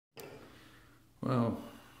Well,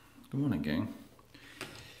 good morning, gang.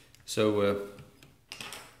 So,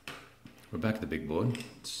 we're back at the big board.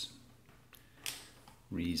 It's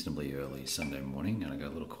reasonably early Sunday morning, and I got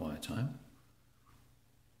a little quiet time.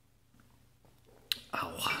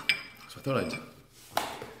 Ow. So I thought I'd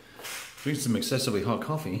drink some excessively hot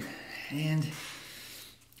coffee and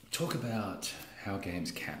talk about how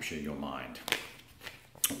games capture your mind.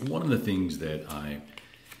 One of the things that I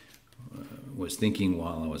was thinking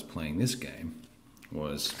while I was playing this game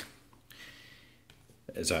was,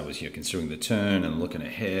 as I was here considering the turn and looking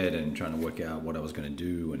ahead and trying to work out what I was going to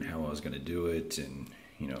do and how I was going to do it, and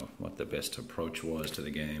what the best approach was to the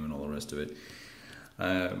game and all the rest of it,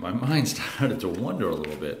 my mind started to wander a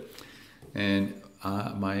little bit, and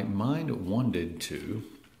my mind wandered to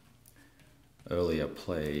earlier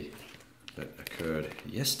play that occurred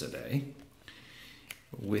yesterday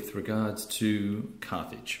with regards to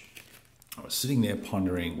Carthage. I was sitting there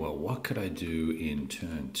pondering, well, what could I do in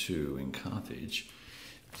turn 2 in Carthage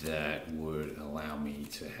that would allow me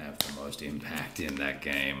to have the most impact in that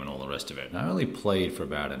game and all the rest of it. And I only played for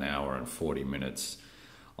about an hour and 40 minutes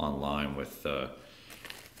online with, I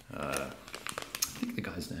think the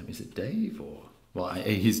guy's name, is it Dave? Or, well,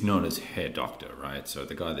 he's known as Hair Doctor, right? So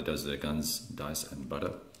the guy that does the Guns, Dice and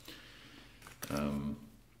Butter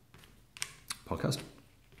podcast.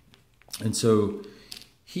 And so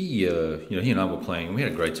he and I were playing, and we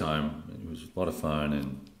had a great time. It was a lot of fun,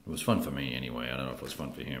 and it was fun for me anyway. I don't know if it was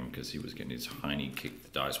fun for him because he was getting his hiney kicked. The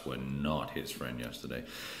dice were not his friend yesterday.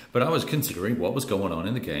 But I was considering what was going on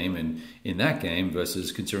in the game and in that game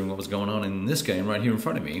versus considering what was going on in this game right here in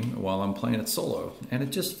front of me while I'm playing it solo. And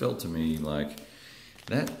it just felt to me like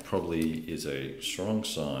that probably is a strong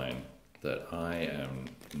sign that I am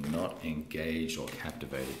not engaged or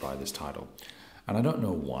captivated by this title. And I don't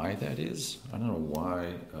know why that is. I don't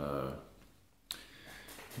know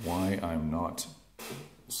why I'm not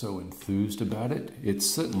so enthused about it. It's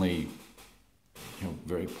certainly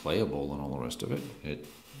very playable and all the rest of it. It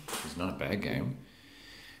is not a bad game,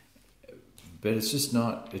 but it's just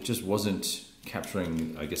not. It just wasn't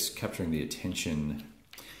capturing the attention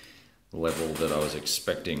level that I was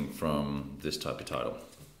expecting from this type of title.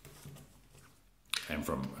 And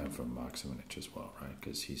from Mark Simonich as well, right?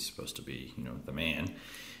 Because he's supposed to be, the man.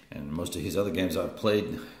 And most of his other games I've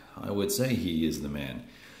played, I would say he is the man.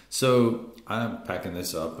 So I'm packing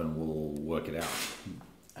this up and we'll work it out.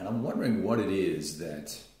 And I'm wondering what it is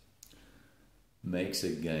that makes a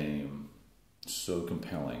game so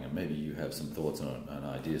compelling. And maybe you have some thoughts and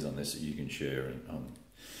ideas on this that you can share in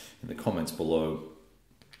the comments below,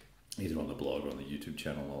 either on the blog or on the YouTube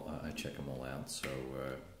channel. I check them all out. So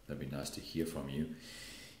that'd be nice to hear from you.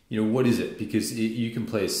 What is it? Because you can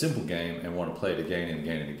play a simple game and want to play it again and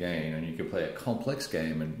again and again, and you can play a complex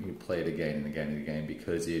game and you play it again and again and again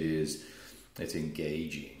because it's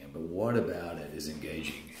engaging. But what about it is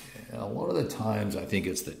engaging? And a lot of the times I think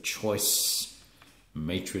it's the choice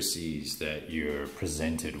matrices that you're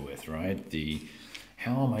presented with, right?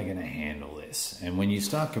 How am I going to handle this? And when you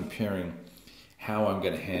start comparing how I'm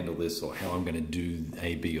going to handle this or how I'm going to do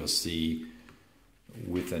A, B, or C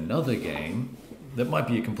with another game that might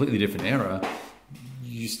be a completely different era,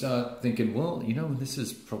 you start thinking, well, this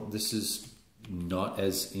is not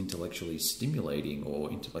as intellectually stimulating or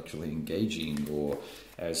intellectually engaging or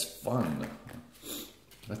as fun.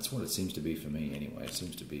 That's what it seems to be for me anyway. It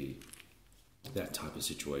seems to be that type of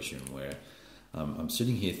situation where I'm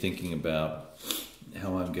sitting here thinking about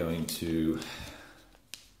how I'm going to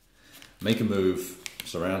make a move,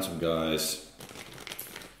 surround some guys,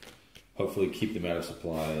 hopefully keep them out of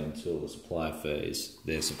supply until their supply phase,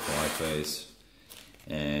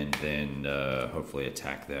 and then hopefully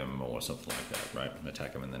attack them or something like that, right?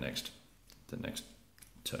 Attack them in the next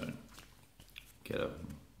turn. Get a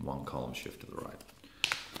 1 column shift to the right,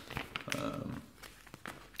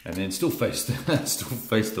 and then still face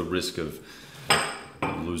the risk of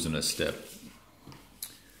losing a step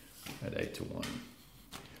at 8-1.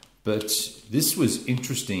 But this was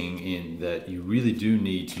interesting in that you really do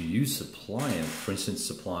need to use supply. And for instance,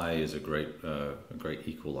 supply is a great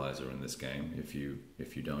equalizer in this game. If you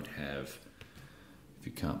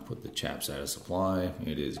can't put the chaps out of supply,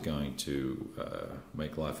 it is going to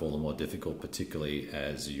make life all the more difficult, particularly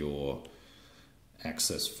as your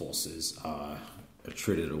Axis forces are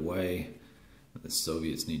attrited away. The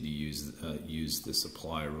Soviets need to use the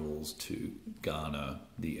supply rules to garner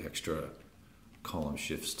the extra column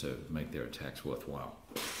shifts to make their attacks worthwhile.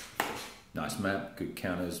 Nice map, good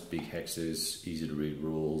counters, big hexes, easy to read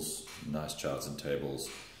rules, nice charts and tables.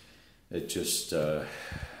 It just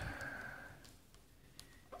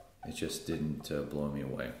didn't blow me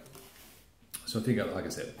away. So I think, like I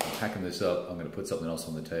said, I'm packing this up. I'm going to put something else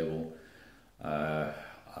on the table.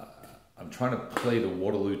 I'm trying to play the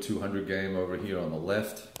Waterloo 200 game over here on the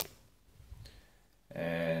left.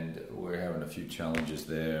 And we're having a few challenges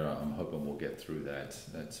there. I'm hoping we'll get through that.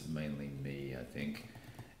 That's mainly me, I think.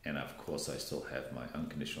 And of course, I still have my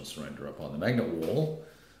unconditional surrender up on the magnet wall,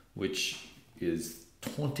 which is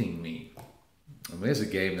taunting me. And there's a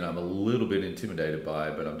game that I'm a little bit intimidated by,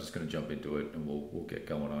 but I'm just going to jump into it and we'll get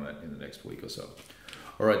going on it in the next week or so.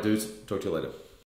 All right, dudes. Talk to you later.